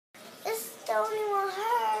the only one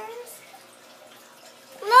hers.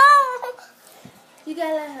 No. You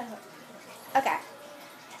gotta let her. Okay.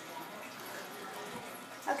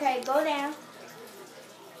 Okay, go down.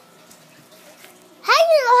 How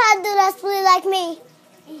you know how to do that split like me?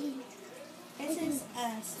 This is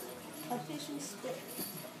official split.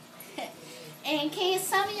 And can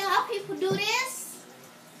some of y'all people do this?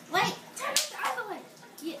 Wait, turn it the other way.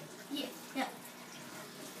 Yeah.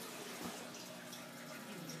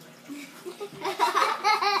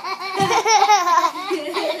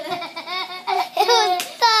 It was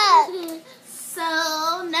tough. So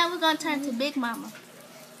now we're gonna turn to Big Mama.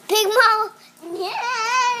 Big Mama? Yeah.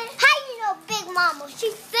 How you know Big Mama?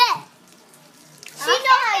 She fat. She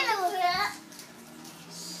know how to do it.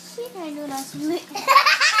 She can't do no split.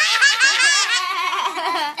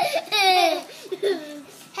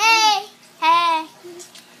 Hey.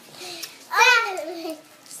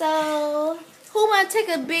 So who wanna take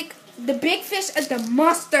the big fish or the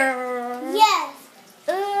monster? Yes.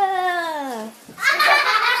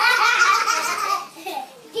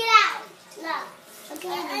 Get out. No. Okay.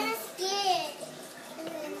 I'm scared.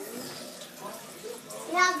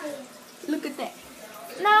 Now good. Look at that.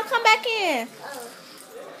 No, come back in. Oh.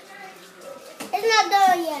 It's not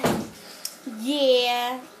done yet.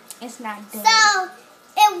 Yeah, it's not done. So,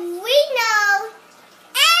 if we know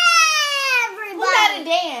everybody. Who got to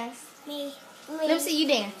dance? Me. Let me see you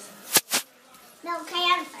dance. No,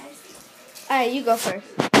 Kayana first. All right, you go first.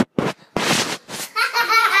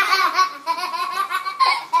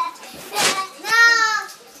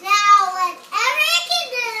 Now, whatever you can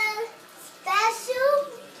do, special,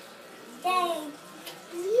 thank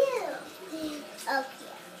you. Okay.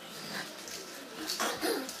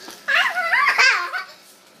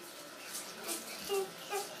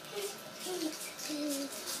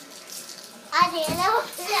 I didn't know.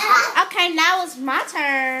 Okay, now it's my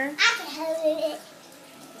turn. I can hold it.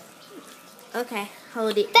 Okay,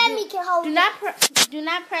 hold it. Demi can hold Do it.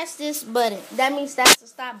 not press this button. That means that's the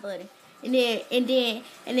stop button. And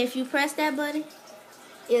if you press that button,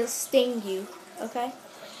 it'll sting you. Okay?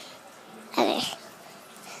 Okay.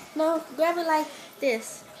 No, grab it like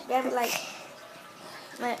this. Grab it like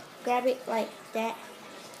grab it like that.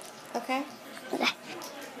 Okay? Okay.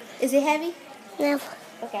 Is it heavy? No.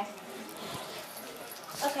 Okay.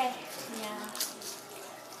 Okay. Now,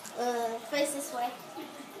 face this way.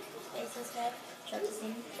 Face this way. Try to see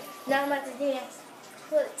me. Now I'm about to dance.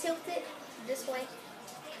 Tilt it this way.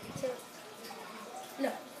 Tilt.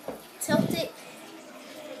 No. Tilt it.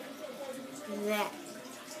 That.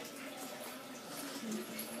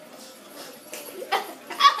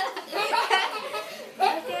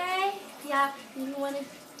 Okay. Yeah. You want to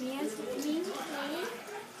dance with me?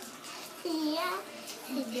 Yeah.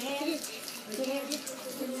 Dance.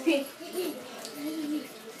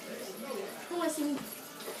 Who wants to see me?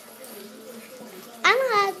 I know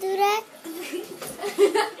how to do that.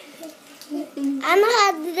 I know how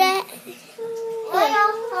to do that.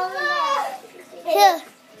 Here.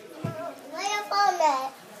 Lay up on that.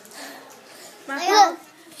 My Look.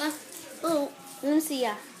 phone. Ooh, let me see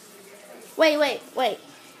ya. Wait.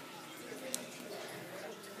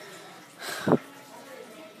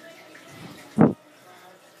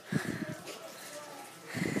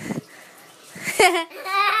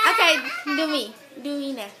 Okay, do me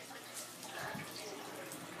now.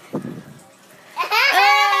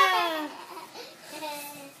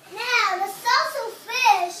 Now the salsa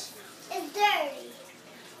fish is dirty.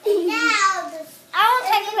 Now I want to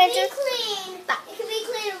take a picture. Clean. It can be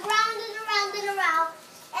clean around and around and around.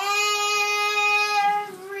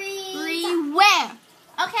 Everywhere.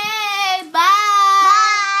 Okay,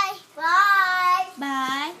 bye.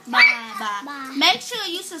 Bye. Bye. Make sure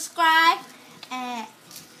you subscribe at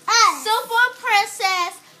Super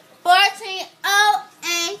Princess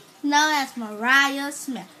 1408, known as Mariah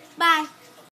Smith. Bye.